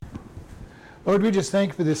Lord, we just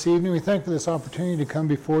thank you for this evening. We thank you for this opportunity to come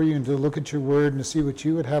before you and to look at your word and to see what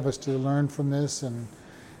you would have us to learn from this. And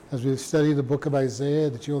as we study the book of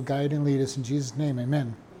Isaiah, that you will guide and lead us in Jesus' name.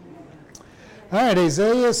 Amen. All right,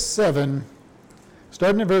 Isaiah 7,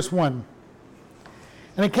 starting at verse 1.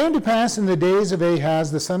 And it came to pass in the days of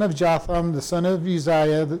Ahaz, the son of Jotham, the son of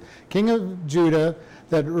Uzziah, the king of Judah,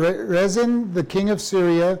 that Rezin, the king of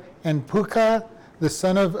Syria, and Pekah, the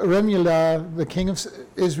son of Remaliah, the king of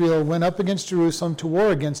Israel, went up against Jerusalem to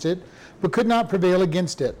war against it, but could not prevail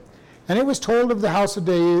against it. And it was told of the house of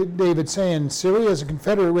David, saying, Syria is a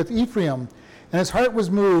confederate with Ephraim. And his heart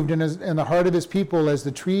was moved, and the heart of his people, as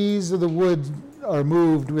the trees of the wood are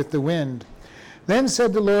moved with the wind. Then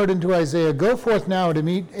said the Lord unto Isaiah, Go forth now to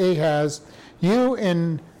meet Ahaz, you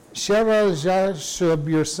and Shear-jashub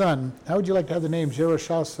your son. How would you like to have the name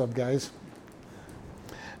Shear-jashub, guys?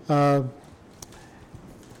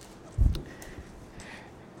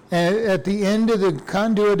 At the end of the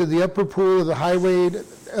conduit of the upper pool of the highway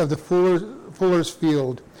of the fuller's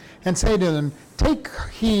field, and say to them, Take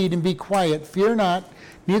heed and be quiet, fear not,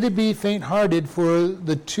 neither be faint-hearted for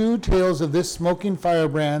the two tails of this smoking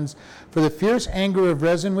firebrands, for the fierce anger of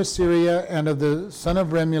Rezin with Syria and of the son of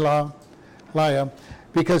Remaliah,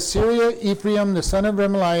 because Syria, Ephraim, the son of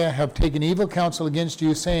Remaliah, have taken evil counsel against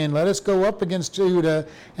you, saying, Let us go up against Judah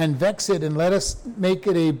and vex it, and let us make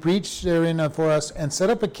it a breach therein for us, and set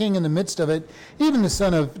up a king in the midst of it, even the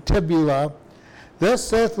son of Tebulah. Thus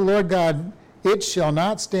saith the Lord God, It shall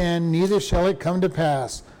not stand, neither shall it come to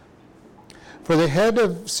pass. For the head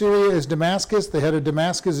of Syria is Damascus, the head of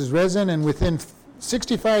Damascus is Rezin, and within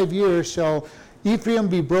 65 years shall Ephraim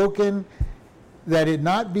be broken, that it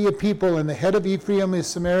not be a people, and the head of Ephraim is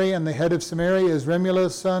Samaria, and the head of Samaria is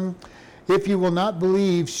Remaliah's son. If you will not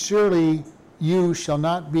believe, surely you shall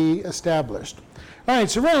not be established. All right,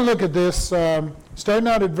 so we're going to look at this, starting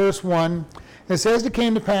out at verse 1. It says, It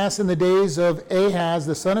came to pass in the days of Ahaz,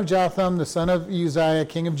 the son of Jotham, the son of Uzziah,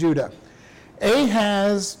 king of Judah.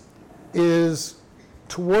 Ahaz is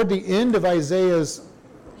toward the end of Isaiah's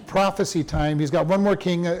prophecy time. He's got one more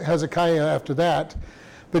king, Hezekiah, after that.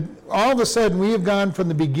 But all of a sudden, we have gone from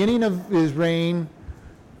the beginning of his reign,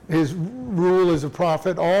 his rule as a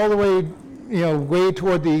prophet, all the way, way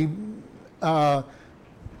toward the higher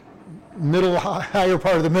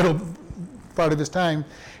part of the middle part of his time.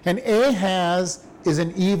 And Ahaz is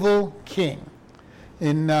an evil king.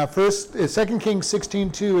 In 2 Kings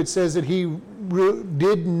 16:2, it says that he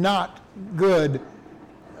did not good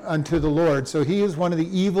unto the Lord. So he is one of the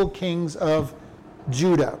evil kings of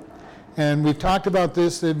Judah. And we've talked about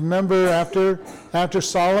this. Remember, after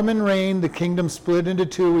Solomon reigned, the kingdom split into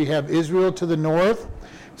two. We have Israel to the north,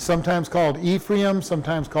 sometimes called Ephraim,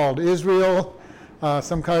 sometimes called Israel,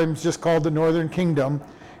 sometimes just called the northern kingdom.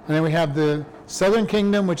 And then we have the southern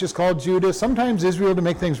kingdom, which is called Judah, sometimes Israel to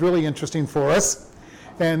make things really interesting for us,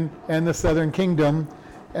 and the southern kingdom.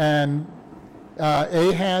 And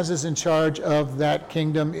Ahaz is in charge of that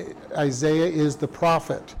kingdom. Isaiah is the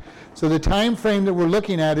prophet. So the time frame that we're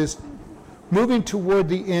looking at is moving toward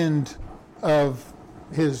the end of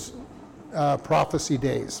his prophecy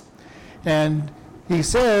days. And he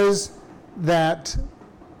says that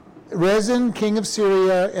Rezin, king of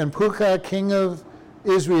Syria, and Pekah, king of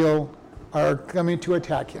Israel, are coming to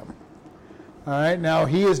attack him. All right, now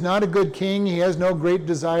he is not a good king. He has no great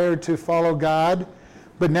desire to follow God.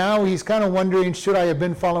 But now he's kind of wondering, should I have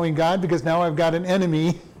been following God? Because now I've got an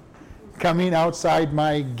enemy coming outside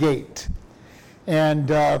my gate. And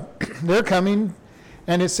they're coming,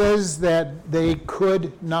 and it says that they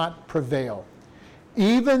could not prevail.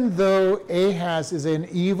 Even though Ahaz is an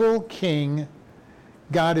evil king,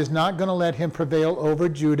 God is not going to let him prevail over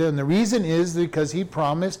Judah. And the reason is because he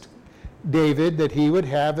promised David that he would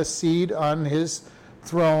have a seed on his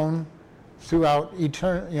throne throughout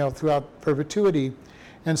throughout perpetuity.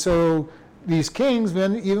 And so these kings,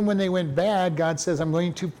 even when they went bad, God says, I'm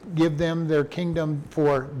going to give them their kingdom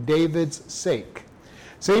for David's sake.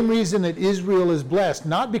 Same reason that Israel is blessed,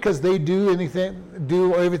 not because they do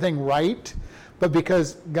everything right, but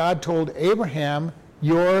because God told Abraham,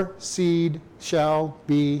 your seed shall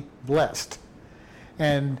be blessed.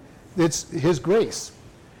 And it's his grace.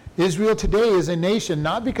 Israel today is a nation,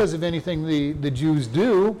 not because of anything the Jews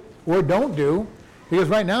do or don't do, because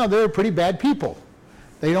right now they're pretty bad people.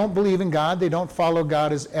 They don't believe in God. They don't follow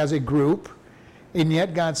God as a group. And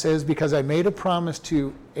yet God says, because I made a promise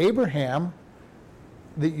to Abraham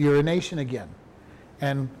that you're a nation again.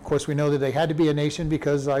 And of course we know that they had to be a nation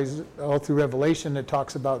because all through Revelation it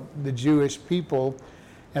talks about the Jewish people.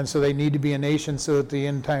 And so they need to be a nation so that the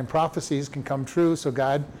end time prophecies can come true. So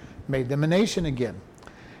God made them a nation again.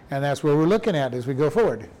 And that's where we're looking at as we go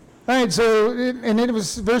forward. All right, so, and it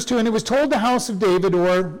was verse 2, and it was told the house of David,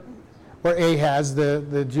 or Ahaz,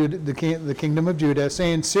 the kingdom of Judah,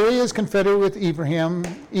 saying, Syria is confederate with Ephraim,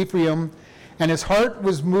 and his heart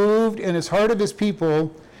was moved, and his heart of his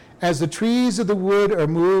people, as the trees of the wood are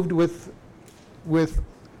moved with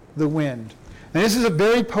the wind. And this is a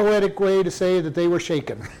very poetic way to say that they were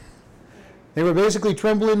shaken. They were basically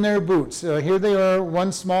trembling in their boots. Here they are,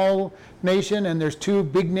 one small nation, and there's two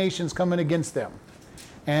big nations coming against them.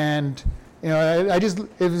 And it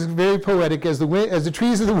was very poetic, as the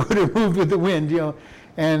trees of the wood are moved with the wind,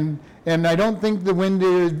 and I don't think the wind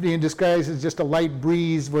is being described as just a light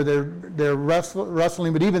breeze where they're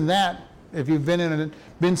rustling, but even that, if you've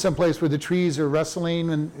been someplace where the trees are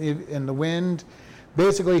rustling in the wind,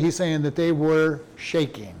 basically he's saying that they were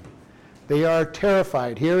shaking. They are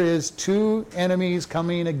terrified. Here is two enemies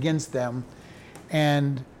coming against them,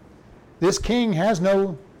 and this king has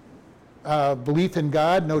no belief in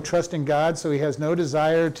God, no trust in God, so he has no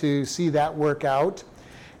desire to see that work out,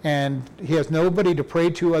 and he has nobody to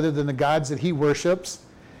pray to other than the gods that he worships,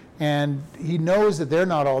 and he knows that they're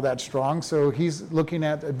not all that strong, so he's looking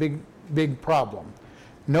at a big problem.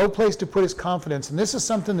 No place to put his confidence, and this is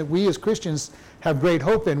something that we as Christians have great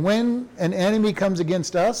hope in. When an enemy comes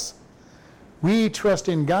against us, we trust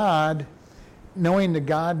in God, knowing that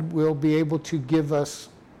God will be able to give us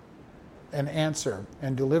an answer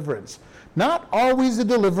and deliverance. Not always the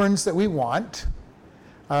deliverance that we want.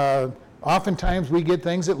 Oftentimes we get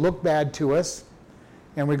things that look bad to us,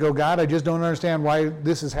 and we go, God, I just don't understand why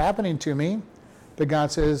this is happening to me. But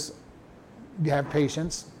God says, have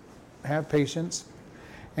patience,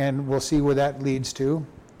 and we'll see where that leads to.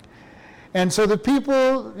 And so the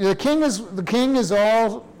king is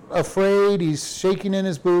all afraid, he's shaking in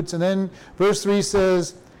his boots, and then verse 3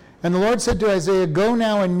 says, and the Lord said to Isaiah, go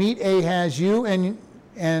now and meet Ahaz, you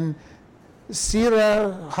and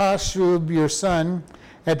Sirah-Hashub, your son,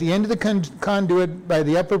 at the end of the conduit by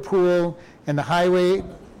the upper pool and the highway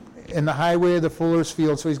of the fuller's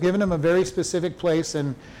field. So he's given him a very specific place,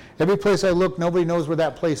 and every place I look, nobody knows where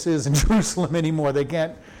that place is in Jerusalem anymore. They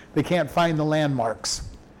can't find the landmarks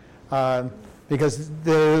because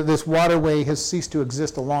this waterway has ceased to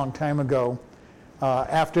exist a long time ago.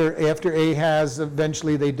 After Ahaz,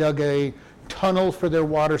 eventually they dug a tunnel for their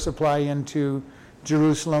water supply into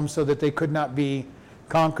Jerusalem so that they could not be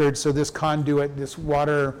conquered. So this conduit, this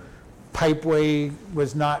water pipeway,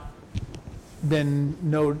 was not been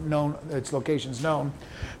known, its location's known.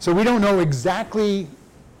 So we don't know exactly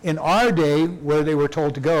in our day where they were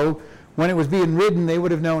told to go. When it was being ridden, they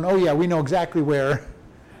would have known, oh yeah, we know exactly where. I've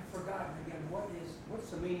forgotten again,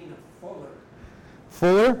 what's the meaning of fuller?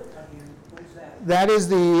 Fuller? What is that? That is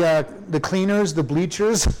the cleaners, the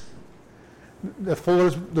bleachers. Fuller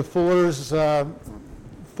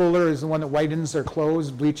is the one that whitens their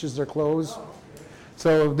clothes, bleaches their clothes. Oh, okay.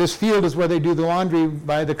 So this field is where they do the laundry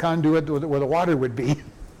by the conduit where the water would be.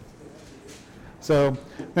 So,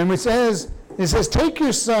 and it says, take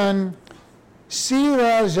your son,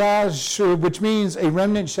 Sirah-Jashub, which means a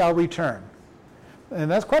remnant shall return. And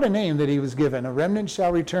that's quite a name that he was given, a remnant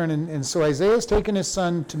shall return. And so Isaiah's taken his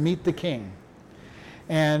son to meet the king.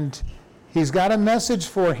 And he's got a message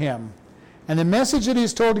for him. And the message that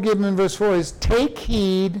he's told to give him in verse 4 is, take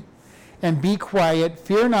heed and be quiet,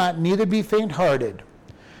 fear not, neither be faint-hearted.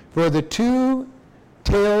 For the two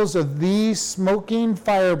tails of these smoking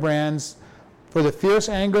firebrands, for the fierce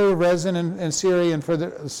anger of Rezin and Syria, and for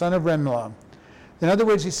the son of Remlah. In other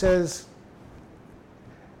words, he says,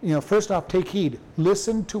 first off, take heed.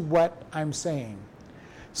 Listen to what I'm saying.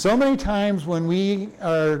 So many times when we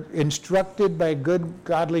are instructed by good,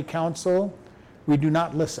 godly counsel, we do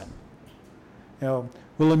not listen.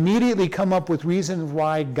 We'll immediately come up with reasons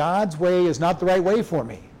why God's way is not the right way for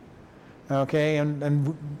me. Okay,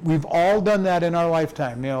 and we've all done that in our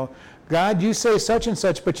lifetime. God, you say such and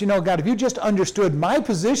such, but God, if you just understood my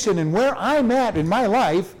position and where I'm at in my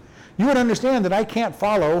life, you would understand that I can't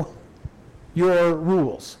follow your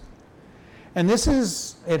rules. And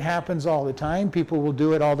it happens all the time. People will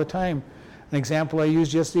do it all the time. An example I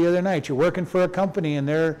used just the other night, you're working for a company and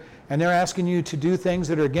they're asking you to do things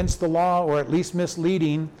that are against the law or at least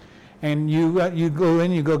misleading, and you go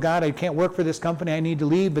in, you go, God, I can't work for this company, I need to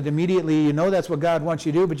leave, but immediately that's what God wants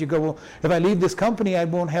you to do, but you go, well, if I leave this company, I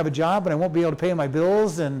won't have a job and I won't be able to pay my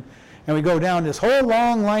bills, and we go down this whole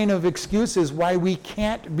long line of excuses why we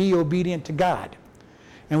can't be obedient to God.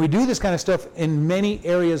 And we do this kind of stuff in many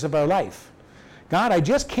areas of our life. God, I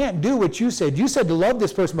just can't do what you said. You said to love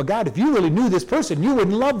this person, but God, if you really knew this person, you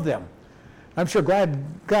wouldn't love them. I'm sure God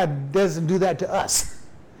doesn't do that to us,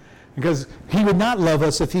 because he would not love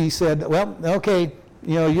us if he said, well, okay,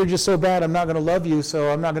 you're just so bad, I'm not going to love you, so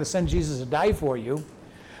I'm not going to send Jesus to die for you.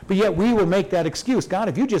 But yet we will make that excuse. God,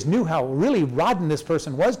 if you just knew how really rotten this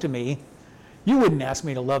person was to me, you wouldn't ask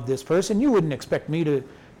me to love this person. You wouldn't expect me to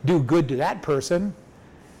do good to that person.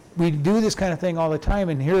 We do this kind of thing all the time,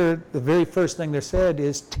 and here the very first thing they're said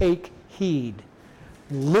is take heed.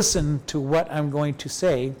 Listen to what I'm going to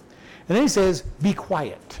say. And then he says, be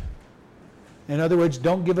quiet. In other words,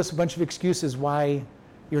 don't give us a bunch of excuses why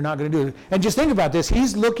you're not going to do it. And just think about this.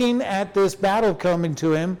 He's looking at this battle coming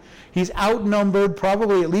to him. He's outnumbered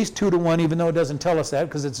probably at least 2-1, even though it doesn't tell us that,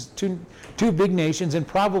 because it's two big nations and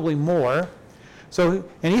probably more. So,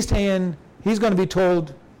 and he's saying, he's going to be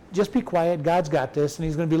told, just be quiet, God's got this. And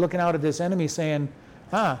he's going to be looking out at this enemy saying,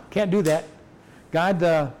 can't do that. God,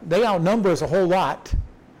 they outnumber us a whole lot.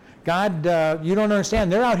 God, you don't understand.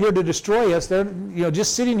 They're out here to destroy us. They're,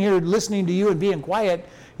 just sitting here listening to you and being quiet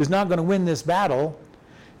is not going to win this battle.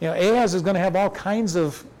 Ahaz is going to have all kinds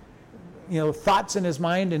of, thoughts in his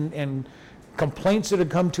mind and complaints that have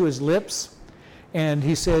come to his lips. And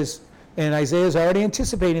he says, and Isaiah's already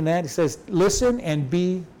anticipating that. He says, listen and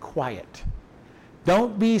be quiet.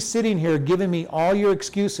 Don't be sitting here giving me all your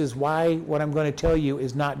excuses why what I'm going to tell you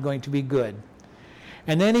is not going to be good.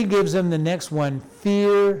 And then he gives them the next one,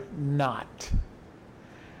 fear not.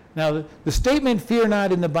 Now, the statement fear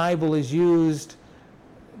not in the Bible is used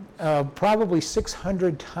probably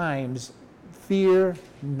 600 times, fear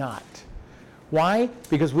not. Why?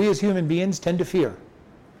 Because we as human beings tend to fear.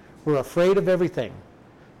 We're afraid of everything.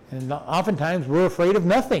 And oftentimes we're afraid of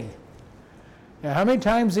nothing. Now, how many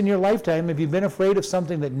times in your lifetime have you been afraid of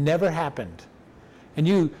something that never happened? And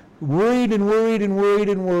you worried and worried and worried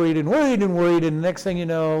and worried and worried and worried, and the next thing you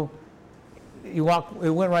know, it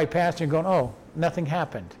went right past you and going, oh, nothing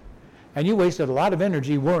happened. And you wasted a lot of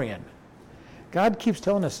energy worrying. God keeps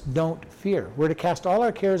telling us, don't fear. We're to cast all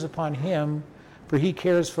our cares upon him, for he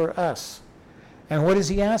cares for us. And what does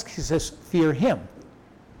he ask? He says, fear him.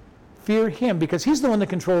 Fear him, because he's the one that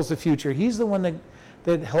controls the future. He's the one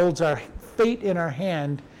that holds our fate in our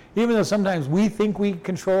hand. Even though sometimes we think we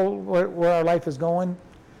control where our life is going,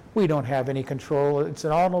 we don't have any control. It's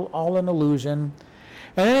all an illusion.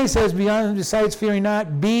 And then he says, besides fearing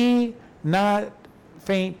not, be not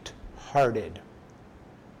faint-hearted.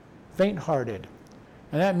 Faint-hearted.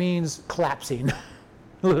 And that means collapsing.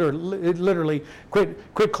 literally,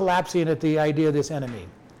 quit collapsing at the idea of this enemy.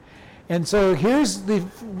 And so here's the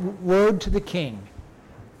word to the king.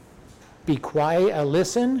 Be quiet,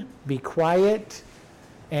 listen, be quiet,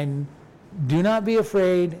 and do not be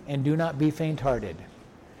afraid, and do not be faint-hearted.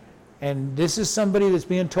 And this is somebody that's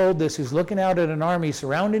being told this, who's looking out at an army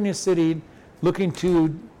surrounding his city, looking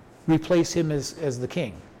to replace him as the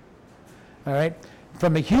king. All right?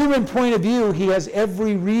 From a human point of view, he has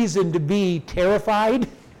every reason to be terrified,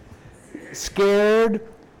 scared,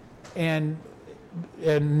 and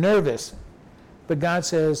nervous. But God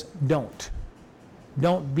says, don't.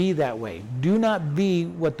 Don't be that way. Do not be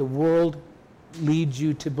what the world leads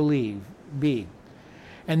you to be.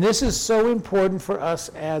 And this is so important for us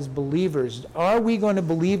as believers. Are we going to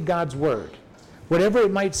believe God's word, whatever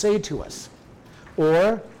it might say to us?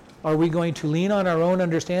 Or are we going to lean on our own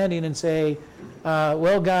understanding and say,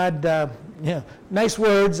 well, God, nice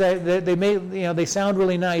words, they sound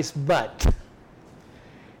really nice, but,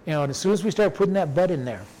 and as soon as we start putting that but in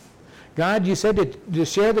there, God, you said to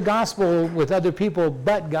share the gospel with other people,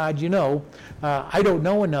 but God, I don't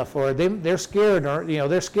know enough, or they're scared, or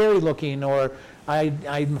they're scary looking, or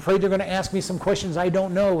I'm afraid they're going to ask me some questions I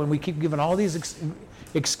don't know, and we keep giving all these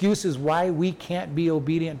excuses why we can't be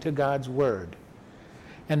obedient to God's word.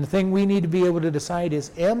 And the thing we need to be able to decide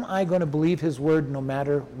is, am I going to believe his word no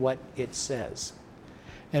matter what it says?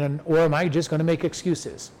 Or am I just going to make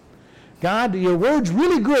excuses? God, your word's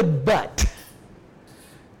really good, but...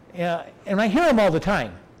 and I hear them all the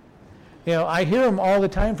time. I hear them all the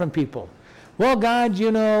time from people. Well, God,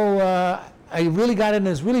 I really got in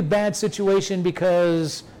this really bad situation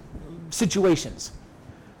because situations.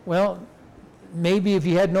 Well, maybe if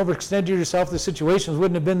you hadn't overextended yourself, the situations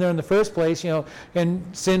wouldn't have been there in the first place, and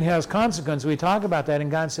sin has consequences. We talk about that,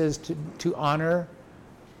 and God says to honor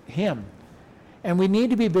him. And we need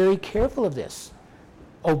to be very careful of this.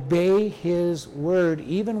 Obey his word,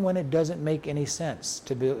 even when it doesn't make any sense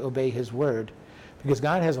to obey his word, because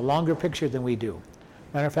God has a longer picture than we do.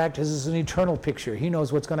 Matter of fact, this is an eternal picture. He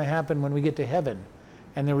knows what's going to happen when we get to heaven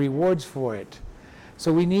and the rewards for it.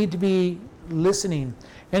 So we need to be listening.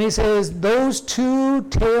 And he says, those two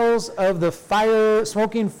tails of the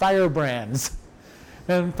smoking firebrands.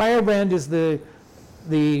 And firebrand is the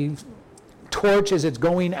torch as it's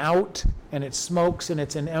going out, and it smokes and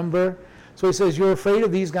it's an ember. So he says, you're afraid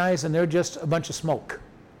of these guys and they're just a bunch of smoke,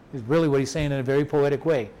 is really what he's saying in a very poetic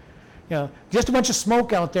way. Just a bunch of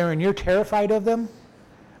smoke out there and you're terrified of them?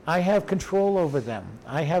 I have control over them.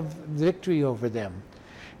 I have victory over them.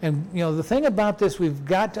 And the thing about this we've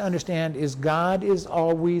got to understand is God is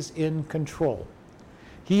always in control.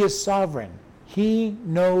 He is sovereign. He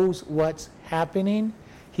knows what's happening.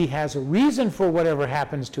 He has a reason for whatever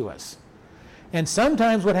happens to us. And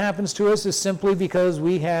sometimes what happens to us is simply because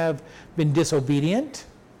we have been disobedient.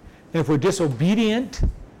 And if we're disobedient,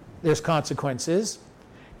 there's consequences.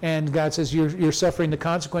 And God says, you're suffering the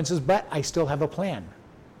consequences, but I still have a plan.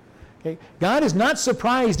 Okay? God is not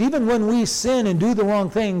surprised. Even when we sin and do the wrong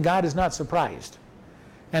thing, God is not surprised.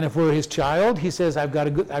 And if we're his child, he says, I've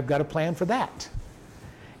got a plan for that.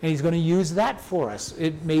 And he's going to use that for us.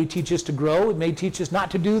 It may teach us to grow. It may teach us not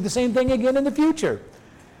to do the same thing again in the future.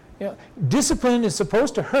 Discipline is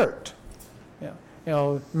supposed to hurt. I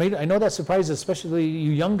know that surprises especially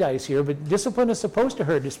you young guys here, but discipline is supposed to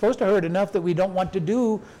hurt. It's supposed to hurt enough that we don't want to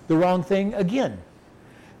do the wrong thing again.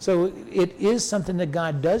 So it is something that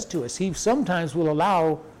God does to us. He sometimes will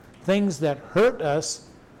allow things that hurt us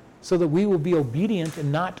so that we will be obedient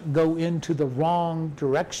and not go into the wrong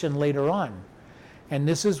direction later on. And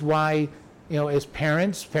this is why, as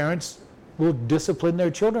parents will discipline their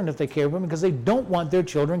children if they care for them, because they don't want their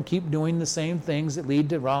children keep doing the same things that lead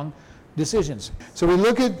to wrong decisions. So we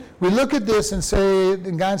look at this and say,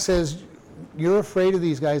 and God says, you're afraid of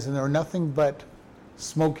these guys and they're nothing but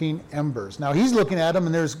smoking embers. Now he's looking at them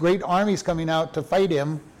and there's great armies coming out to fight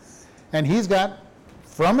him, and he's got,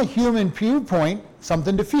 from a human viewpoint,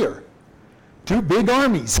 something to fear. 2 big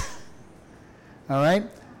armies. All right?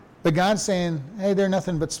 But God's saying, hey, they're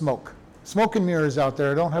nothing but smoke. Smoke and mirrors out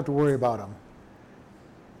there. Don't have to worry about them.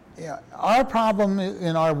 Our problem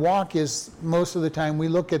in our walk is most of the time we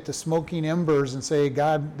look at the smoking embers and say,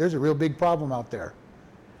 God, there's a real big problem out there.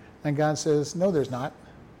 And God says, no, there's not.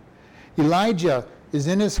 Elijah is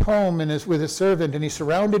in his home and is with his servant, and he's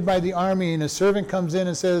surrounded by the army, and his servant comes in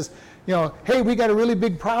and says, hey, we got a really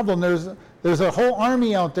big problem. There's a whole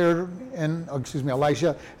army out there, and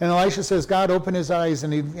Elisha. And Elisha says, God, open his eyes,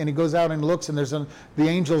 and he goes out and looks, and the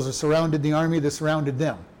angels have surrounded the army that surrounded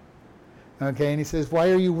them. Okay, and he says, why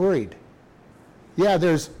are you worried? Yeah,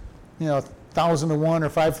 there's 1,000 to 1 or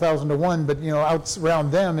 5,000 to 1, but out around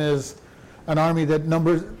them is an army that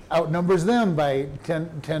outnumbers them by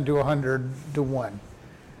 10 to 100 to 1.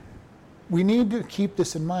 We need to keep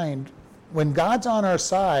this in mind. When God's on our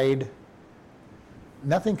side,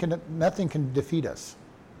 nothing can defeat us.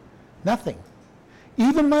 Nothing.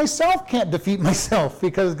 Even myself can't defeat myself,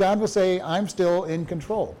 because God will say, I'm still in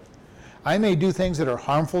control. I may do things that are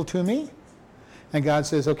harmful to me, and God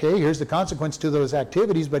says, okay, here's the consequence to those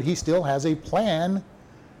activities, but he still has a plan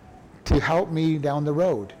to help me down the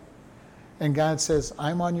road. And God says,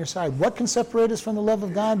 I'm on your side. What can separate us from the love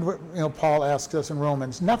of God? Paul asks us in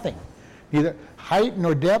Romans. Nothing. Neither height,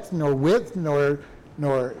 nor depth, nor width,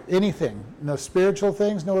 nor anything. No spiritual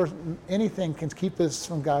things, nor anything can keep us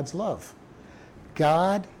from God's love.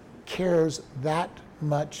 God cares that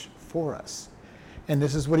much for us. And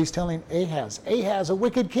this is what he's telling Ahaz. Ahaz, a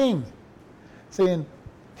wicked king, saying,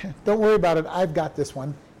 don't worry about it, I've got this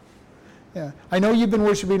one. Yeah. I know you've been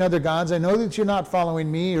worshiping other gods. I know that you're not following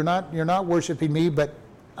me, you're not worshiping me, but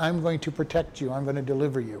I'm going to protect you. I'm going to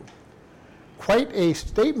deliver you. Quite a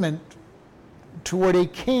statement toward a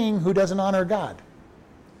king who doesn't honor God,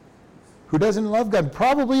 who doesn't love God,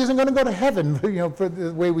 probably isn't going to go to heaven, for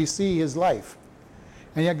the way we see his life.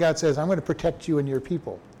 And yet God says, I'm going to protect you and your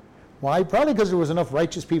people. Why? Probably because there was enough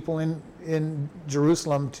righteous people in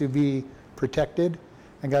Jerusalem to be protected.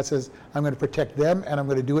 And God says, I'm going to protect them, and I'm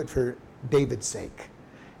going to do it for David's sake.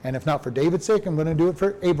 And if not for David's sake, I'm going to do it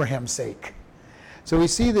for Abraham's sake. So we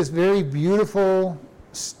see this very beautiful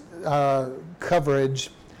coverage.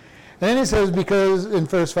 And then he says, because in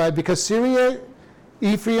verse 5, because Syria,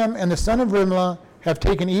 Ephraim, and the son of Rimlah have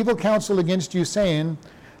taken evil counsel against you, saying,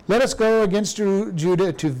 let us go against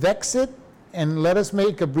Judah to vex it, and let us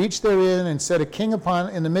make a breach therein, and set a king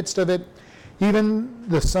in the midst of it, even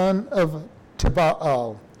the son of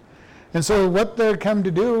Tabal. And so what they're come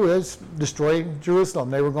to do is destroy Jerusalem.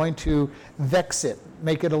 They were going to vex it,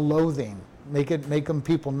 make it a loathing, make them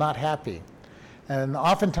people not happy. And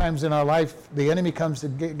oftentimes in our life, the enemy comes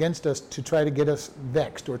against us to try to get us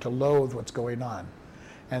vexed or to loathe what's going on.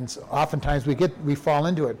 And so oftentimes we fall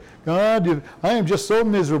into it. God, I am just so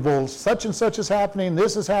miserable. Such and such is happening.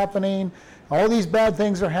 This is happening. All these bad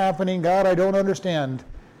things are happening. God, I don't understand.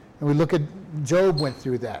 And we look at Job went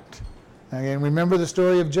through that. And remember the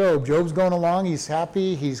story of Job. Job's going along. He's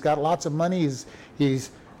happy. He's got lots of money.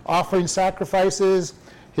 He's offering sacrifices.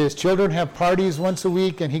 His children have parties once a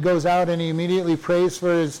week, and he goes out and he immediately prays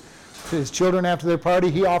for his children after their party.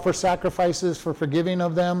 He offers sacrifices for forgiving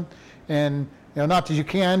of them. And not that you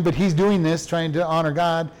can, but he's doing this, trying to honor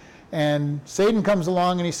God. And Satan comes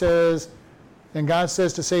along and he says, and God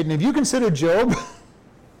says to Satan, have you considered Job?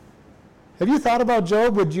 Have you thought about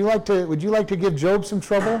Job? Would you like to give Job some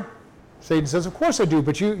trouble? Satan says, of course I do,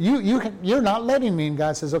 but you're not letting me. And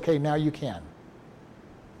God says, okay, now you can.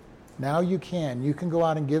 Now you can. You can go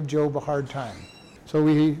out and give Job a hard time. So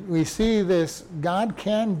we see this. God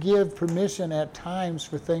can give permission at times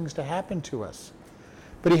for things to happen to us.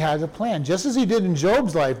 But he has a plan. Just as he did in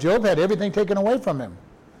Job's life. Job had everything taken away from him.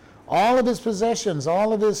 All of his possessions,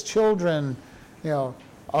 all of his children,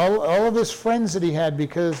 all of his friends that he had,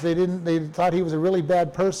 because they thought he was a really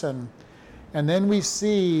bad person. And then we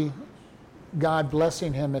see God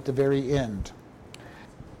blessing him at the very end.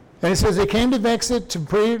 And it says, they came to vex it, to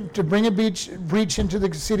bring a breach into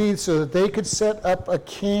the city so that they could set up a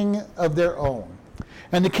king of their own.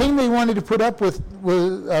 And the king they wanted to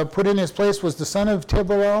put in his place was the son of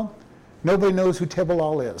Tibbalal. Nobody knows who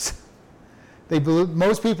Tibbalal is.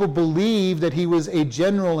 Most people believe that he was a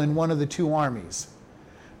general in one of the two armies.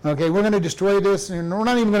 Okay, we're going to destroy this, and we're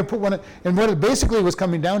not even going to put one and what it basically was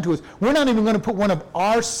coming down to is, we're not even going to put one of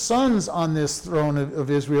our sons on this throne of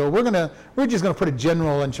Israel. We're just going to put a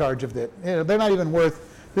general in charge of it. They're not even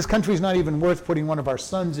this country's not even worth putting one of our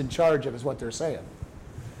sons in charge of, is what they're saying.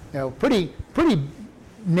 Pretty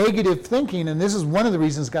negative thinking, and this is one of the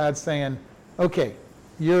reasons God's saying, okay,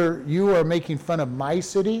 you are making fun of my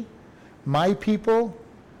city, my people.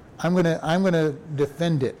 I'm going to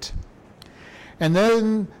defend it. And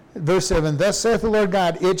then, verse 7, thus saith the Lord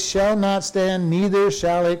God, it shall not stand, neither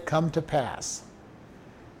shall it come to pass.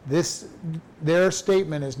 Their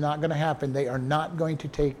statement is not going to happen. They are not going to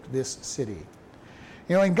take this city.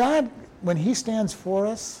 And God, when he stands for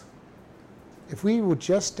us, if we would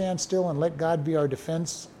just stand still and let God be our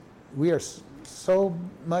defense, we are so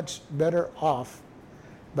much better off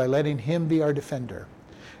by letting him be our defender.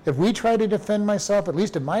 If we try to defend myself, at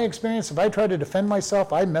least in my experience, if I try to defend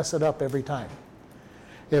myself, I mess it up every time.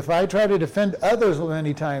 If I try to defend others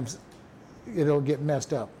many times, it'll get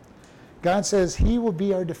messed up. God says he will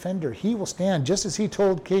be our defender. He will stand, just as he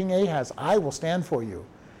told King Ahaz, I will stand for you.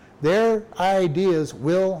 Their ideas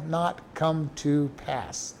will not come to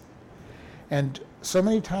pass. And so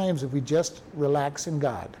many times if we just relax in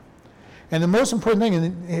God. And the most important thing,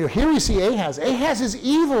 and here we see Ahaz. Ahaz is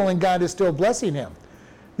evil and God is still blessing him.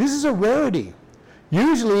 This is a rarity.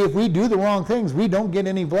 Usually if we do the wrong things, we don't get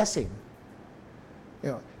any blessing.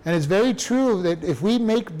 And it's very true that if we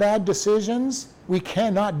make bad decisions, we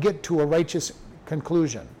cannot get to a righteous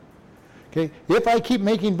conclusion. Okay? If I keep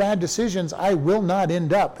making bad decisions, I will not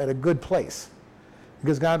end up at a good place.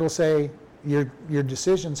 Because God will say, your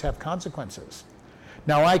decisions have consequences.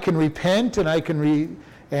 Now I can repent and I can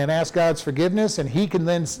and ask God's forgiveness, and he can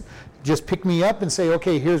then just pick me up and say,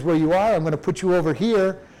 okay, here's where you are. I'm going to put you over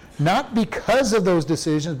here, not because of those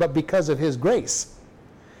decisions, but because of his grace.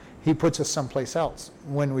 He puts us someplace else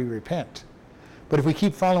when we repent. But if we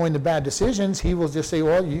keep following the bad decisions, he will just say,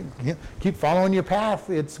 well, you keep following your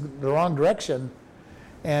path. It's the wrong direction.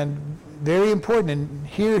 And very important. And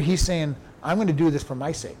here he's saying, I'm going to do this for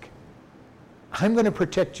my sake. I'm going to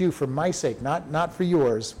protect you for my sake, not for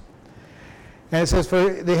yours. And it says,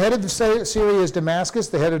 for the head of Syria is Damascus.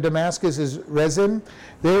 The head of Damascus is Rezin.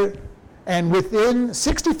 And within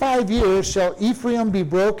 65 years shall Ephraim be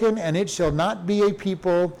broken, and it shall not be a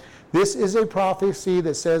people. This is a prophecy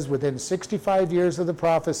that says within 65 years of the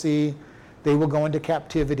prophecy, they will go into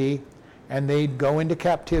captivity, and they go into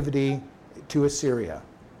captivity to Assyria.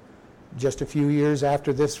 Just a few years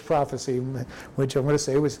after this prophecy, which I'm going to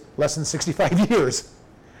say was less than 65 years,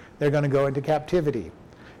 they're going to go into captivity.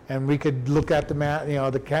 And we could look at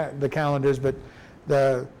the calendars, but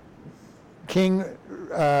the king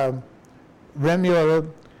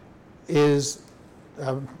Remuel is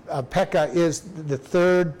Pekah is the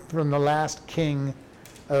third from the last king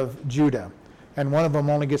of Judah, and one of them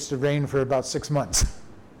only gets to reign for about 6 months.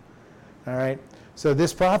 All right, so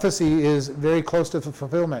this prophecy is very close to the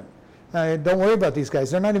fulfillment. Don't worry about these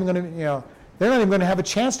guys; they're not even going to, they're not even going to have a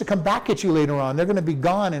chance to come back at you later on. They're going to be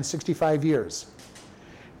gone in 65 years.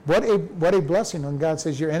 What a blessing when God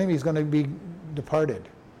says your enemy is going to be departed.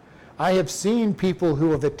 I have seen people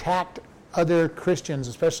who have attacked other Christians,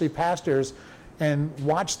 especially pastors, and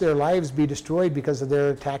watched their lives be destroyed because of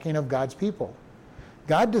their attacking of God's people.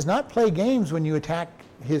 God does not play games when you attack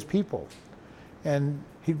his people. And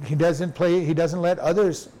he doesn't let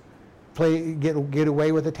others get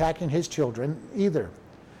away with attacking his children either.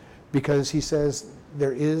 Because he says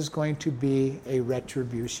there is going to be a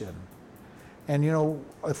retribution. And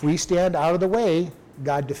if we stand out of the way,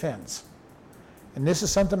 God defends. And this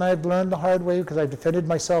is something I've learned the hard way, because I've defended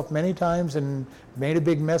myself many times and made a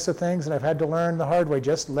big mess of things, and I've had to learn the hard way.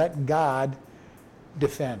 Just let God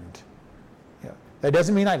defend. That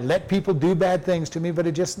doesn't mean I let people do bad things to me, but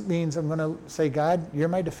it just means I'm going to say, God, you're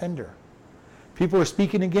my defender. People are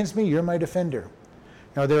speaking against me, you're my defender.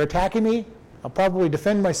 They're attacking me, I'll probably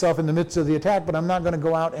defend myself in the midst of the attack, but I'm not going to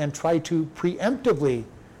go out and try to preemptively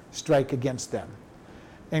strike against them.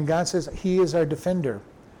 And God says he is our defender.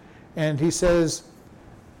 And he says,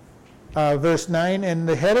 verse 9, and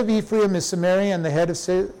the head of Ephraim is Samaria, and the head of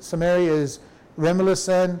Samaria is Remaliah's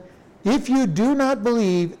son. If you do not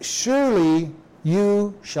believe, surely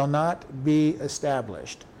you shall not be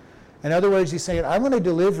established. In other words, he's saying, I'm going to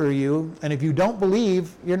deliver you, and if you don't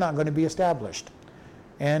believe, you're not going to be established.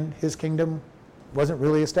 And his kingdom wasn't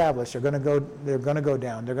really established. They're going to go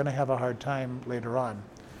down. They're going to have a hard time later on.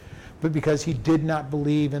 But because he did not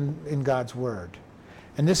believe in God's word.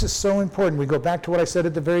 And this is so important. We go back to what I said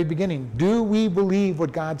at the very beginning. Do we believe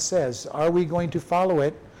what God says? Are we going to follow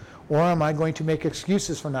it? Or am I going to make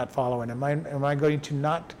excuses for not following? Am I going to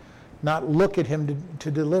not look at him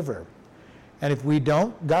to deliver? And if we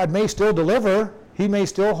don't, God may still deliver. He may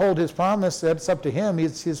still hold his promise. That's up to him.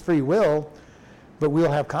 It's his free will. But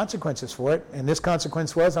we'll have consequences for it. And this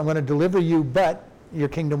consequence was, I'm going to deliver you, but your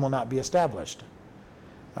kingdom will not be established.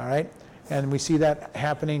 All right? And we see that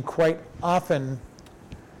happening quite often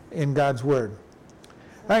in God's word.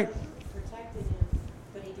 All right. Protected him,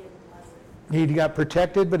 but he didn't bless it. He got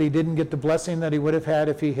protected, but he didn't get the blessing that he would have had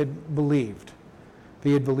if he had believed. If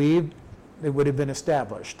he had believed, it would have been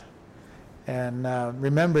established. And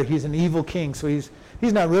remember, he's an evil king, so he's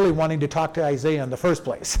not really wanting to talk to Isaiah in the first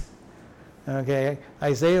place. Okay,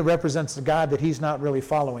 Isaiah represents the God that he's not really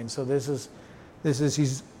following. So this is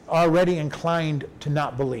he's already inclined to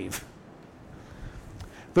not believe.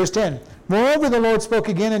 Verse 10, moreover the Lord spoke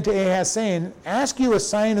again unto Ahaz, saying, ask you a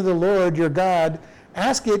sign of the Lord your God,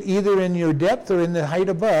 ask it either in your depth or in the height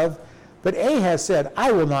above. But Ahaz said,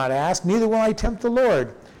 I will not ask, neither will I tempt the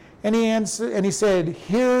Lord. And he answered, and he said,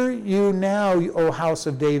 hear you now, O house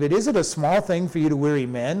of David, is it a small thing for you to weary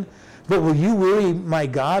men? But will you weary my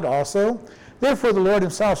God also? Therefore the Lord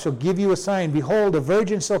himself shall give you a sign. Behold, a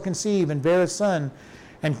virgin shall conceive and bear a son,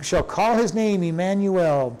 and shall call his name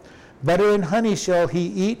Emmanuel. Butter and honey shall he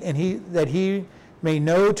eat, and that he may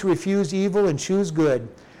know to refuse evil and choose good.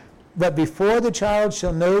 But before the child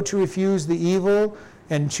shall know to refuse the evil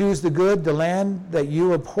and choose the good, the land that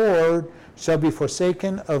you abhorred shall be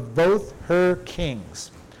forsaken of both her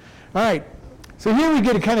kings. All right, so here we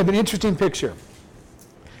get a kind of an interesting picture.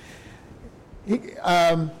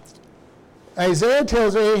 Isaiah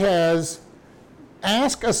tells Ahaz,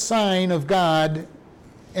 ask a sign of God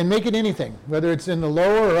and make it anything, whether it's in the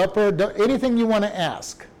lower or upper, anything you want to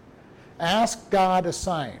ask. Ask God a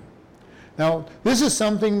sign. Now, this is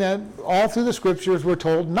something that all through the scriptures we're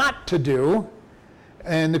told not to do,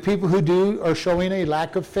 and the people who do are showing a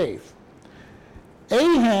lack of faith.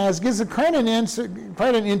 Ahaz gives quite an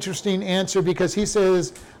interesting answer, because he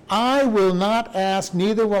says, I will not ask,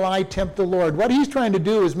 neither will I tempt the Lord. What he's trying to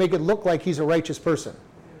do is make it look like he's a righteous person.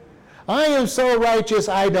 I am so righteous,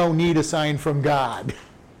 I don't need a sign from God.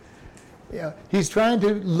 He's trying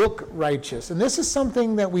to look righteous. And this is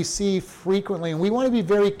something that we see frequently, and we want to be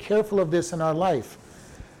very careful of this in our life.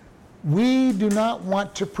 We do not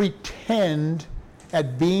want to pretend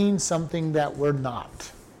at being something that we're not,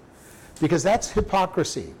 because that's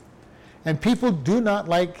hypocrisy. And people do not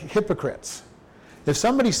like hypocrites. If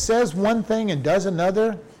somebody says one thing and does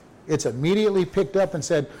another, it's immediately picked up and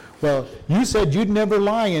said, well, you said you'd never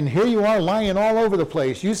lie, and here you are lying all over the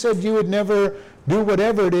place. You said you would never do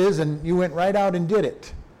whatever it is, and you went right out and did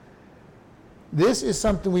it. This is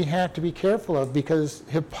something we have to be careful of, because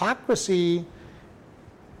hypocrisy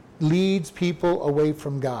leads people away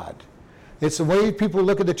from God. It's the way people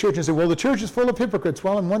look at the church and say, well, the church is full of hypocrites.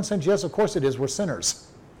 Well, in one sense, yes, of course it is. We're sinners.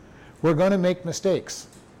 We're going to make mistakes.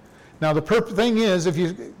 Now, the thing is, if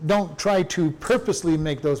you don't try to purposely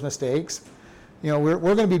make those mistakes, we're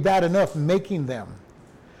going to be bad enough making them.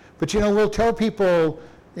 But, we'll tell people,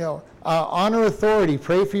 honor authority,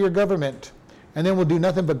 pray for your government, and then we'll do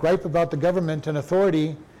nothing but gripe about the government and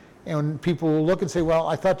authority, and people will look and say, well,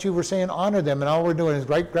 I thought you were saying honor them, and all we're doing is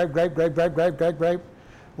gripe.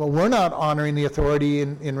 Well, we're not honoring the authority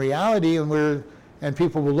in reality, and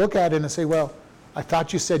people will look at it and say, well, I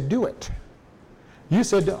thought you said do it. You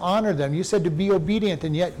said to honor them. You said to be obedient,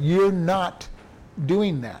 and yet you're not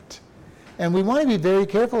doing that. And we want to be very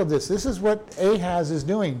careful of this. This is what Ahaz is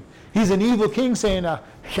doing. He's an evil king saying, yeah,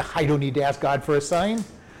 I don't need to ask God for a sign.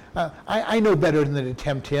 I know better than to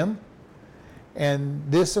tempt him. And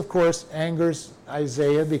this, of course, angers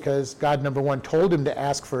Isaiah because God, number one, told him to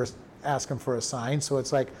ask him for a sign. So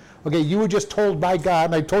it's like, okay, you were just told by God,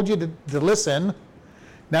 and I told you to listen.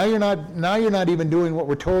 Now you're not even doing what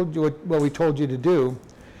we told you to do.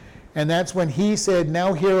 And that's when he said,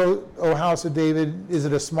 now hear, O house of David, is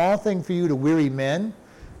it a small thing for you to weary men?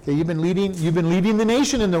 Okay, you've been leading the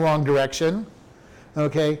nation in the wrong direction.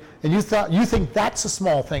 Okay, and you think that's a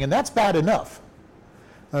small thing, and that's bad enough.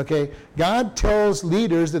 Okay, God tells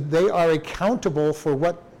leaders that they are accountable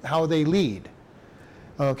for how they lead.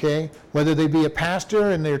 Okay, whether they be a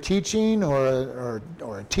pastor and they're teaching, or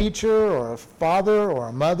a teacher, or a father, or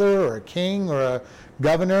a mother, or a king, or a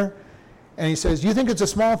governor. And he says, you think it's a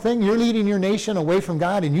small thing? You're leading your nation away from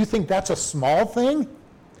God, and you think that's a small thing?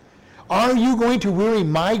 Are you going to weary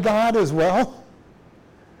my God as well?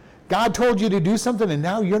 God told you to do something, and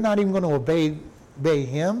now you're not even going to obey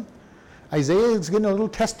him? Isaiah is getting a little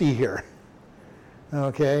testy here.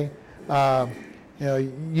 Okay?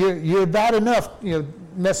 You're bad enough,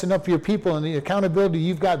 messing up your people, and the accountability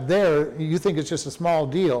you've got there, you think it's just a small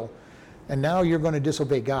deal, and now you're going to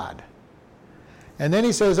disobey God. And then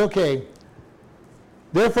he says, okay,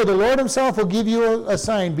 therefore the Lord himself will give you a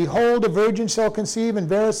sign. Behold, a virgin shall conceive and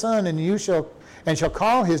bear a son, and shall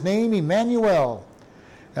call his name Emmanuel.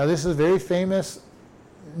 Now this is a very famous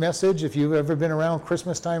message. If you've ever been around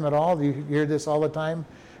Christmas time at all, you hear this all the time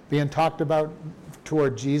being talked about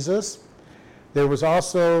toward Jesus. There was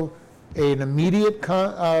also an immediate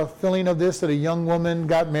filling of this, that a young woman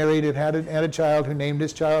got married and had a child who named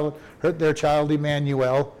their child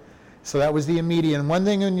Emmanuel. So that was the immediate. And one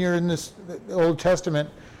thing when you're in this Old Testament,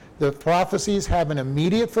 the prophecies have an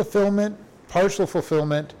immediate fulfillment, partial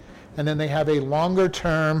fulfillment, and then they have a longer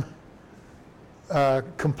term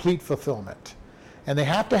complete fulfillment. And they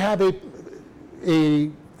have to have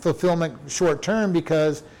a fulfillment short term,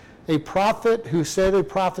 because a prophet who said a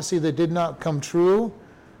prophecy that did not come true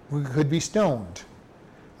could be stoned.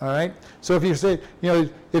 All right? So if you say,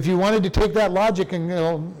 if you wanted to take that logic,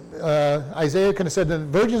 and Isaiah could have said the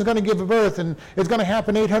virgin's going to give birth and it's going to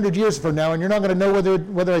happen 800 years from now, and you're not going to know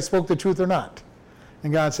whether I spoke the truth or not.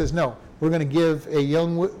 And God says, no, we're going to give a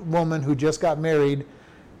young woman who just got married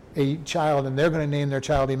a child, and they're going to name their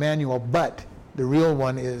child Emmanuel, but the real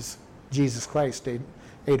one is Jesus Christ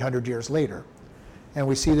 800 years later. And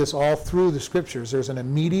we see this all through the scriptures. There's an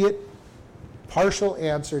immediate partial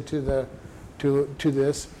answer to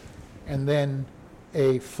this, and then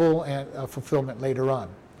a full fulfillment later on.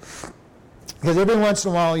 Because every once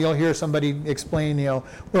in a while you'll hear somebody explain, there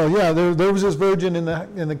was this virgin in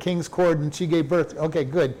the king's court and she gave birth. Okay,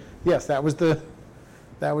 good. Yes, that was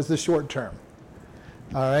the short term.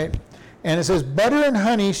 All right. And it says, butter and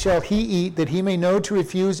honey shall he eat, that he may know to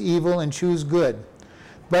refuse evil and choose good.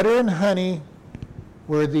 Butter and honey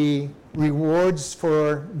were the rewards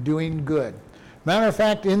for doing good. Matter of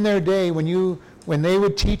fact, in their day, when they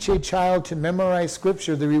would teach a child to memorize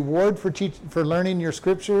scripture, the reward for learning your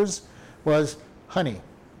scriptures was honey.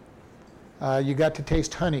 You got to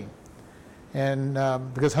taste honey, and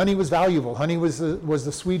because honey was valuable. Honey was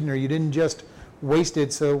the sweetener. You didn't just waste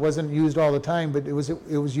it, so it wasn't used all the time, but it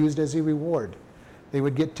was used as a reward. They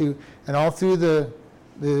would get to, and all through the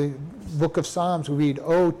book of Psalms we read,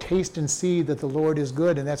 "Oh, taste and see that the Lord is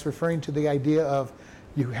good," and that's referring to the idea of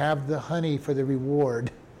you have the honey for the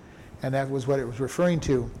reward. And that was what it was referring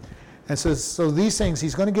to. And so these things,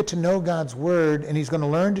 he's going to get to know God's word, and he's going to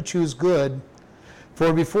learn to choose good.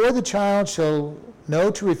 For before the child shall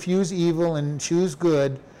know to refuse evil and choose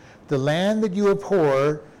good, the land that you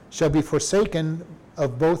abhor shall be forsaken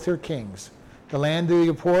of both her kings. The land that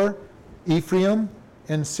you abhor, Ephraim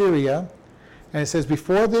and Syria. And it says,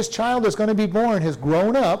 before this child is going to be born, has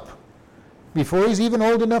grown up, before he's even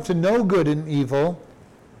old enough to know good and evil,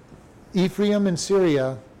 Ephraim and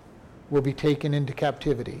Syria will be taken into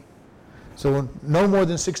captivity. So no more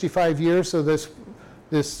than 65 years. So this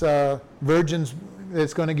virgin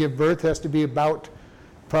that's going to give birth has to be about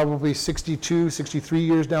probably 62, 63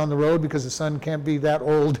 years down the road, because the son can't be that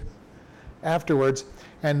old afterwards.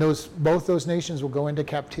 And both those nations will go into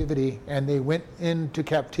captivity, and they went into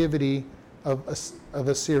captivity of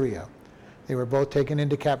Assyria. They were both taken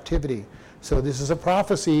into captivity. So this is a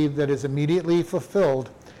prophecy that is immediately fulfilled.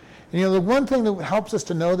 And the one thing that helps us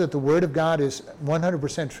to know that the Word of God is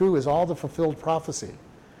 100% true is all the fulfilled prophecy.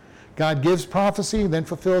 God gives prophecy, then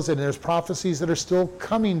fulfills it, and there's prophecies that are still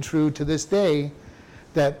coming true to this day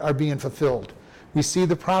that are being fulfilled. We see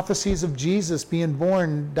the prophecies of Jesus being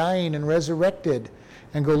born, dying, and resurrected,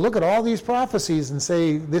 and go look at all these prophecies and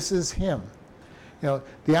say, this is him.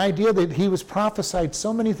 The idea that he was prophesied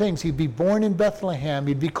so many things. He'd be born in Bethlehem.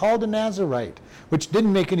 He'd be called a Nazarite, which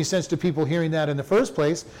didn't make any sense to people hearing that in the first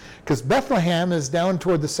place, because Bethlehem is down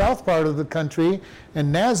toward the south part of the country,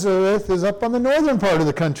 and Nazareth is up on the northern part of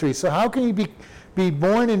the country. So how can he be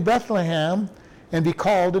born in Bethlehem and be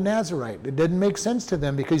called a Nazarite? It didn't make sense to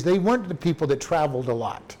them, because they weren't the people that traveled a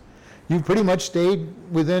lot. You pretty much stayed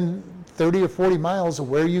within 30 or 40 miles of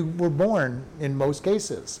where you were born in most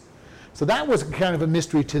cases. So that was kind of a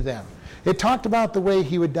mystery to them. It talked about the way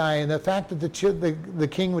he would die, and the fact that the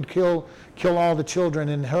king would kill all the children.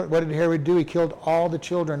 And what did Herod do? He killed all the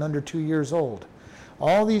children under 2 years old.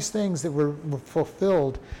 All these things that were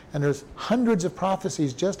fulfilled, and there's hundreds of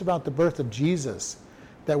prophecies just about the birth of Jesus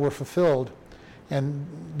that were fulfilled. And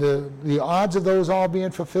the odds of those all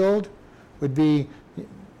being fulfilled would be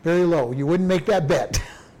very low. You wouldn't make that bet.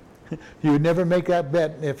 You would never make that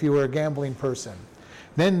bet if you were a gambling person.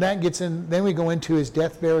 Then we go into his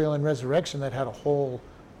death, burial, and resurrection that had a whole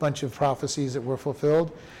bunch of prophecies that were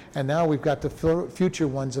fulfilled. And now we've got the future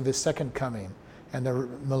ones of his second coming and the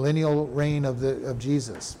millennial reign of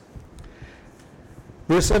Jesus.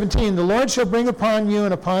 Verse 17, the Lord shall bring upon you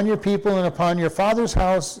and upon your people and upon your father's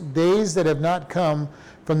house days that have not come,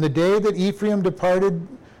 from the day that Ephraim departed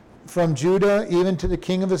from Judah even to the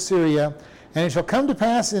king of Assyria. And it shall come to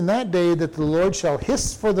pass in that day that the Lord shall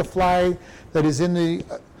hiss for the fly that is in the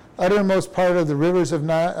uttermost part of the rivers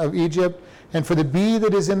of Egypt, and for the bee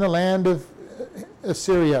that is in the land of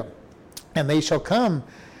Assyria. And they shall come,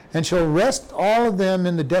 and shall rest all of them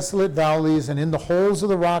in the desolate valleys, and in the holes of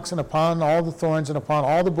the rocks, and upon all the thorns, and upon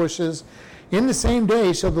all the bushes. In the same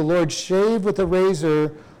day shall the Lord shave with a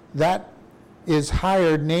razor that is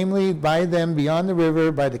hired, namely by them beyond the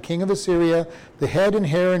river, by the king of Assyria, the head and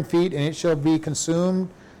hair and feet, and it shall be consumed,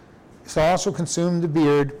 shall also consume the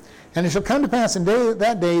beard. And it shall come to pass in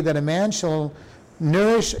that day that a man shall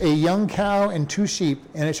nourish a young cow and 2 sheep,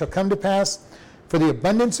 and it shall come to pass for the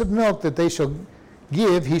abundance of milk that they shall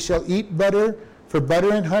give, he shall eat butter, for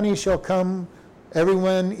butter and honey shall come,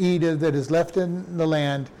 everyone eat that is left in the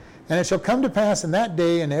land. And it shall come to pass in that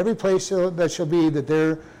day, in every place that shall be, that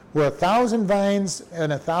there were 1,000 vines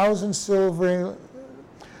and 1,000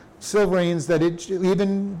 silverines, that it shall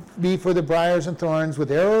even be for the briars and thorns.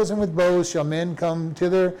 With arrows and with bows shall men come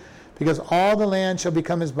thither, because all the land shall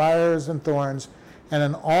become as briars and thorns. And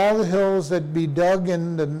on all the hills that be dug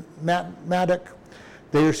in the mattock,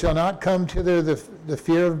 there shall not come thither the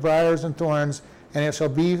fear of briars and thorns, and it shall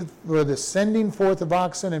be for the sending forth of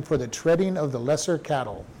oxen and for the treading of the lesser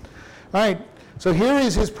cattle. All right, so here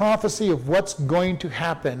is his prophecy of what's going to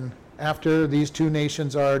happen after these 2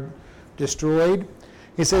 nations are destroyed.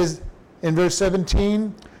 He says in verse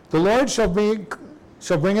 17, the Lord shall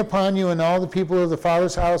bring upon you and all the people of the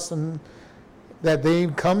father's house, and that they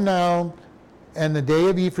come now, and the day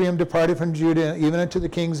of Ephraim departed from Judah, even unto the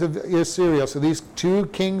kings of Assyria. So these 2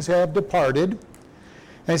 kings have departed.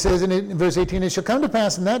 And it says in verse 18, it shall come to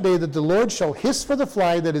pass in that day that the Lord shall hiss for the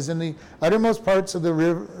fly that is in the uttermost parts of the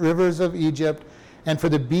rivers of Egypt, and for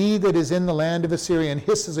the bee that is in the land of Assyria. And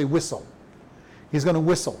hiss is a whistle. He's going to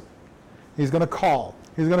whistle. He's going to call.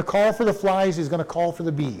 He's going to call for the flies. He's going to call for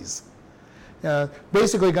the bees.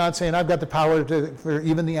 Basically, God's saying, I've got the power for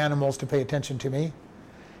even the animals to pay attention to me.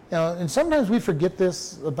 And sometimes we forget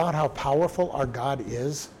this about how powerful our God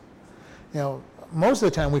is. Most of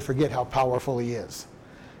the time we forget how powerful he is.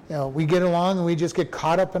 We get along and we just get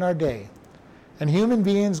caught up in our day. And human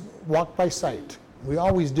beings walk by sight. We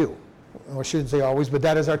always do. Well, I shouldn't say always, but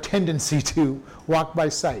that is our tendency to walk by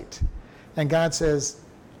sight. And God says,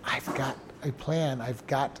 I've got a plan. I've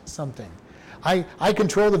got something. I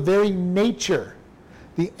control the very nature.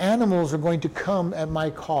 The animals are going to come at my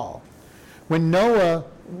call. When Noah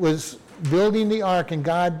was building the ark, and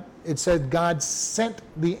it said God sent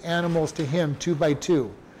the animals to him 2 by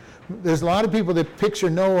 2. There's a lot of people that picture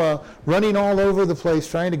Noah running all over the place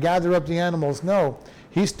trying to gather up the animals. No,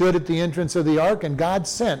 he stood at the entrance of the ark, and God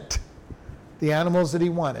sent the animals that he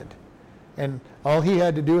wanted. And all he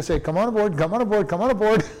had to do was say, come on aboard, come on aboard, come on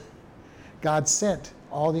aboard. God sent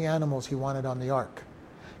all the animals he wanted on the ark.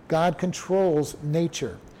 God controls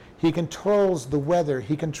nature. He controls the weather.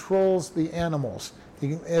 He controls the animals.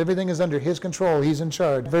 Everything is under his control. He's in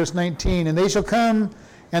charge. Verse 19, and they shall come,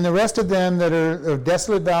 and the rest of them that are of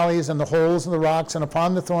desolate valleys, and the holes and the rocks, and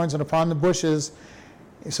upon the thorns, and upon the bushes.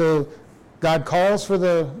 So God calls for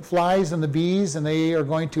the flies and the bees, and they are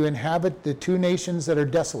going to inhabit the 2 nations that are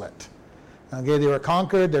desolate. Okay, they were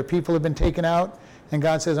conquered. Their people have been taken out. And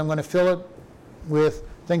God says, I'm going to fill it with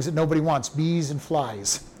things that nobody wants, bees and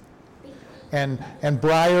flies, and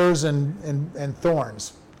briars and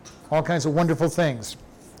thorns, all kinds of wonderful things.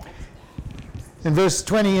 In verse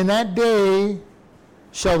 20, in that day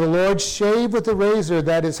shall the Lord shave with the razor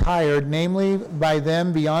that is hired, namely by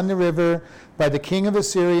them beyond the river, by the king of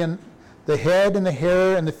Assyria, the head and the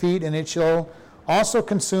hair and the feet, and it shall also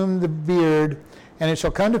consume the beard. And it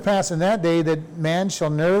shall come to pass in that day that man shall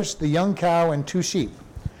nurse the young cow and 2 sheep.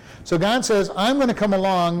 So God says, I'm going to come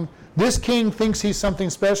along. This king thinks he's something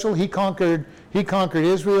special. He conquered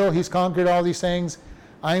Israel. He's conquered all these things.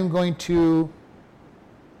 I'm going to...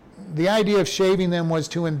 The idea of shaving them was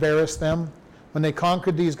to embarrass them. When they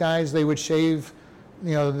conquered these guys, they would shave,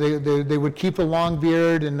 they would keep a long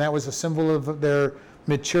beard, and that was a symbol of their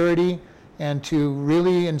maturity. And to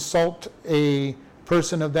really insult a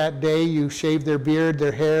person of that day, you shave their beard,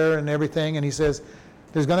 their hair, and everything. And he says,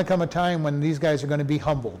 there's going to come a time when these guys are going to be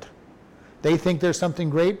humbled. They think they're something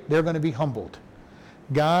great, they're going to be humbled.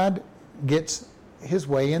 God gets his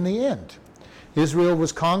way in the end. Israel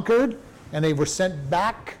was conquered, and they were sent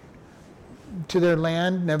back to their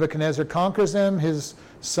land. Nebuchadnezzar conquers them, his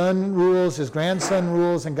son rules, his grandson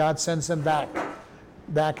rules, and God sends them back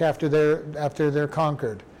after they're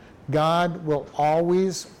conquered. God will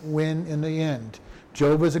always win in the end.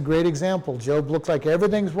 Job is a great example. Job looked like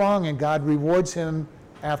everything's wrong, and God rewards him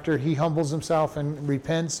after he humbles himself and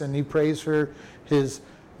repents, and he prays for his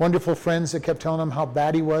wonderful friends that kept telling him how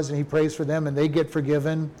bad he was, and he prays for them, and they get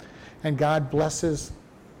forgiven. And God blesses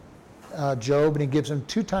Job, and he gives him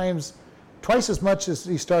twice as much as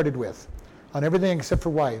he started with, on everything except for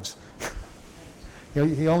wives.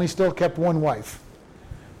 He only still kept one wife,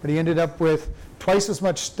 but he ended up with twice as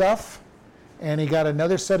much stuff, and he got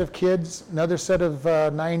another set of kids, another set of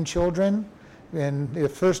 9 children, and the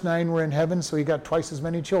first 9 were in heaven, so he got twice as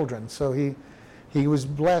many children. So he was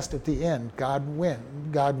blessed at the end. God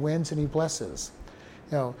wins and he blesses.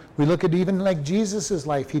 We look at even like Jesus'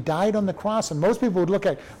 life. He died on the cross, and most people would look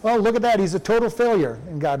at, well, look at that, he's a total failure.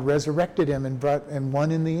 And God resurrected him and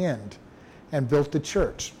won in the end and built the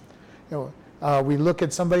church. We look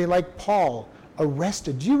at somebody like Paul,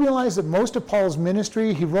 arrested. Do you realize that most of Paul's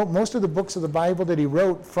ministry, he wrote most of the books of the Bible that he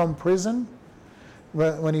wrote from prison?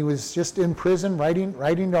 When he was just in prison,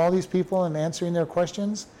 writing to all these people and answering their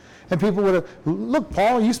questions? And people would have, look,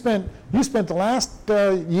 Paul, you spent the last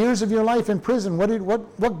years of your life in prison.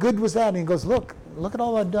 What good was that? And he goes, look at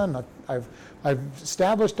all I've done. I've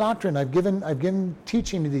established doctrine. I've given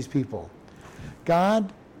teaching to these people.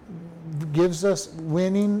 God gives us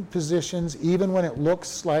winning positions even when it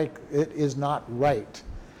looks like it is not right.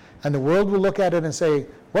 And the world will look at it and say,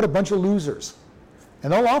 what a bunch of losers.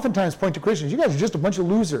 And they'll oftentimes point to Christians. You guys are just a bunch of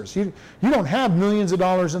losers. You don't have millions of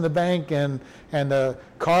dollars in the bank and the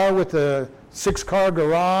car with the 6-car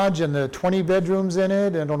garage and the 20 bedrooms in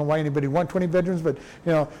it. I don't know why anybody would want 20 bedrooms, but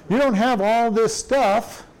you don't have all this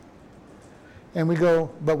stuff. And we go,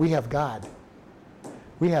 but we have God.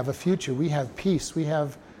 We have a future. We have peace. We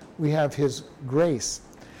have his grace.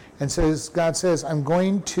 And so God says, I'm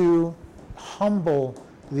going to humble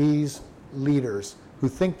these leaders who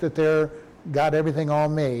think that they're got everything all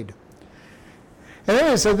made. And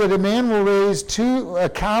then it said that a man will raise a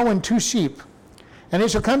cow and 2 sheep. And it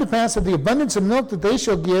shall come to pass that the abundance of milk that they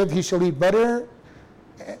shall give, he shall eat butter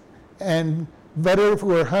and butter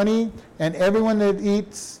or honey, and everyone that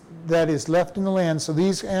eats that is left in the land. So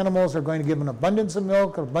these animals are going to give an abundance of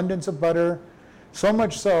milk, an abundance of butter, so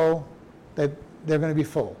much so that they're going to be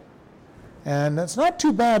full. And that's not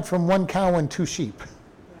too bad from 1 cow and 2 sheep.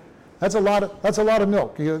 That's a lot of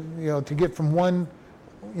milk, to get from one,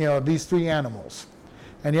 these 3 animals.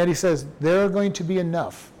 And yet he says, there are going to be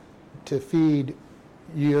enough to feed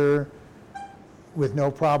with no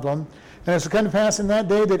problem. And it shall come to pass in that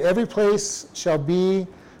day that every place shall be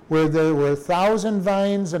where there were 1,000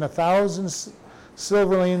 vines and 1,000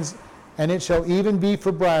 silverlings, and it shall even be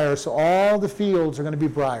for briars. So all the fields are going to be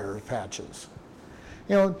briar patches.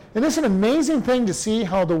 And it's an amazing thing to see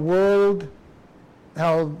how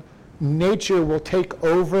nature will take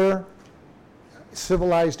over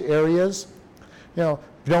civilized areas. If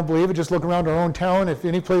you don't believe it, just look around our own town. If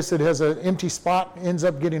any place that has an empty spot ends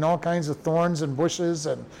up getting all kinds of thorns and bushes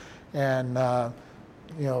and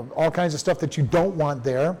all kinds of stuff that you don't want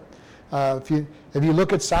there. If you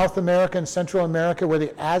look at South America and Central America, where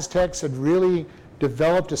the Aztecs had really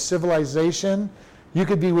developed a civilization, you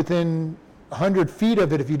could be within 100 feet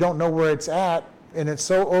of it if you don't know where it's at, and it's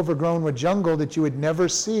so overgrown with jungle that you would never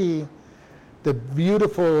see the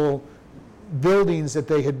beautiful buildings that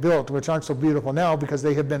they had built, which aren't so beautiful now because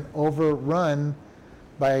they have been overrun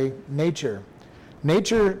by nature.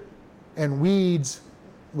 Nature and weeds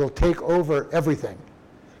will take over everything,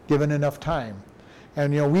 given enough time.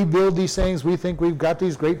 And we build these things, we think we've got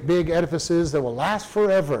these great big edifices that will last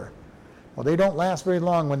forever. Well, they don't last very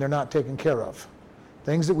long when they're not taken care of.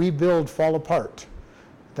 Things that we build fall apart.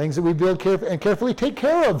 Things that we build and carefully take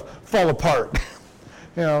care of fall apart.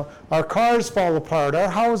 Our cars fall apart, our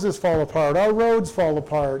houses fall apart, our roads fall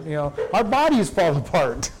apart, our bodies fall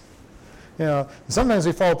apart. Sometimes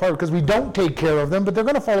they fall apart because we don't take care of them, but they're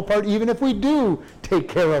going to fall apart even if we do take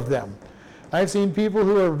care of them. I've seen people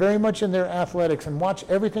who are very much in their athletics and watch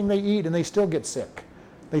everything they eat, and they still get sick.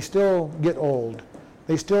 They still get old.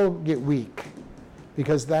 They still get weak,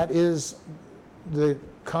 because that is the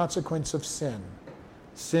consequence of sin.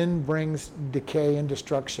 Sin brings decay and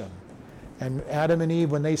destruction. And Adam and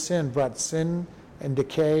Eve, when they sinned, brought sin and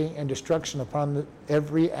decay and destruction upon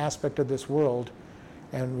every aspect of this world.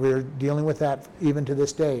 And we're dealing with that even to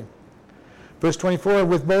this day. Verse 24,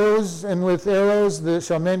 with bows and with arrows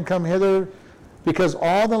shall men come hither, because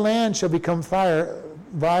all the land shall become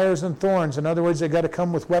briars and thorns. In other words, they've got to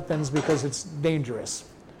come with weapons because it's dangerous.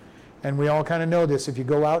 And we all kind of know this. If you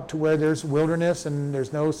go out to where there's wilderness and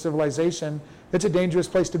there's no civilization, it's a dangerous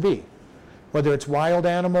place to be. Whether it's wild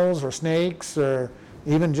animals or snakes or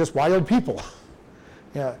even just wild people.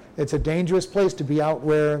 It's a dangerous place to be out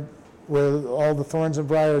where all the thorns and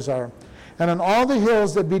briars are. And on all the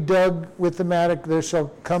hills that be dug with the mattock, there shall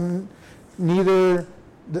come neither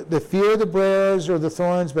the fear of the briars or the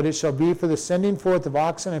thorns, but it shall be for the sending forth of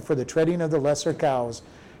oxen and for the treading of the lesser cows.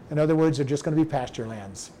 In other words, they're just going to be pasture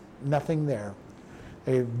lands. Nothing there.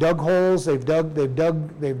 They've dug holes, they've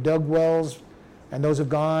dug wells, and those have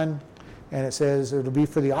gone. And it says it'll be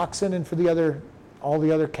for the oxen and for all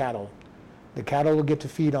the other cattle. The cattle will get to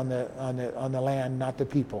feed on the land, not the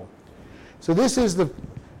people. So this is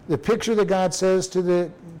the picture that God says to the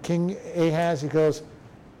King Ahaz. He goes,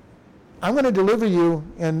 I'm going to deliver you,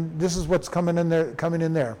 and this is what's coming in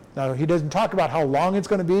there. Now, he doesn't talk about how long it's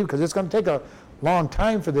going to be, because it's going to take a long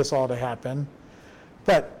time for this all to happen.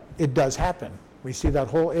 But it does happen. We see that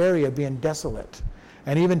whole area being desolate.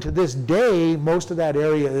 And even to this day, most of that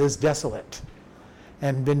area is desolate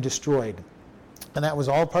and been destroyed. And that was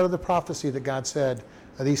all part of the prophecy that God said,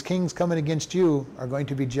 these kings coming against you are going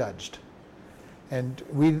to be judged. And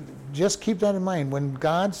we just keep that in mind. When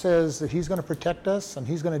God says that he's going to protect us and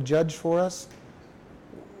he's going to judge for us,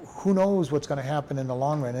 who knows what's going to happen in the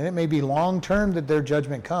long run. And it may be long term that their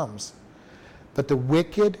judgment comes. But the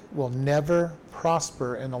wicked will never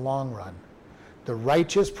prosper in the long run. The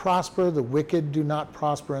righteous prosper, the wicked do not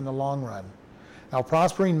prosper in the long run. Now,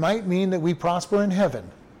 prospering might mean that we prosper in heaven.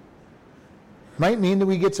 Might mean that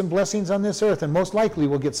we get some blessings on this earth, and most likely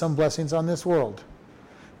we'll get some blessings on this world.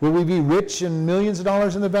 Will we be rich and millions of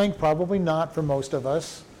dollars in the bank? Probably not for most of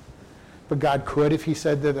us. But God could if he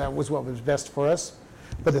said that was what was best for us.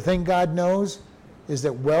 But the thing God knows is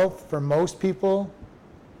that wealth for most people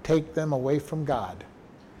take them away from God.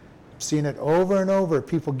 I've seen it over and over.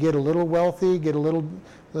 People get a little wealthy, get a little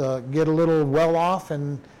well off,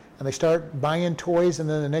 and they start buying toys, and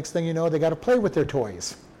then the next thing you know, they got to play with their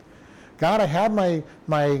toys. God, I have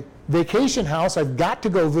my vacation house. I've got to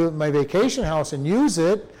go visit my vacation house and use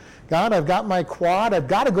it. God, I've got my quad. I've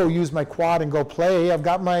got to go use my quad and go play. I've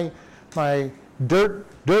got my dirt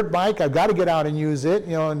bike. I've got to get out and use it.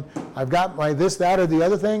 And I've got my this, that, or the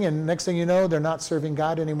other thing. And next thing you know, they're not serving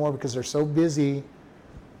God anymore because they're so busy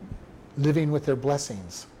living with their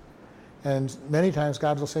blessings. And many times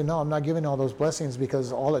God will say, no, I'm not giving all those blessings,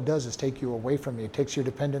 because all it does is take you away from me. It takes your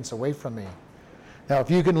dependence away from me. Now,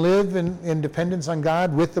 if you can live in dependence on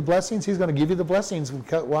God with the blessings, he's going to give you the blessings.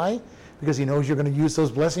 Why? Because he knows you're going to use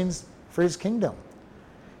those blessings for his kingdom.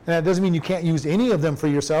 And that doesn't mean you can't use any of them for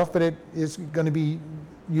yourself, but it is going to be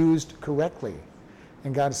used correctly.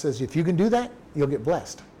 And God says, if you can do that, you'll get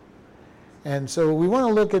blessed. And so we want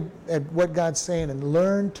to look at what God's saying and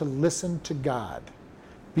learn to listen to God.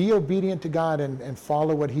 Be obedient to God and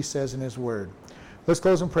follow what he says in his word. Let's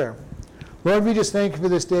close in prayer. Lord, we just thank you for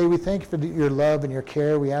this day. We thank you for your love and your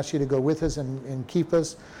care. We ask you to go with us and keep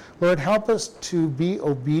us. Lord, help us to be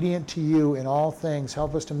obedient to you in all things.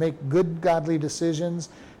 Help us to make good, godly decisions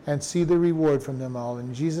and see the reward from them all.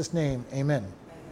 In Jesus' name, amen.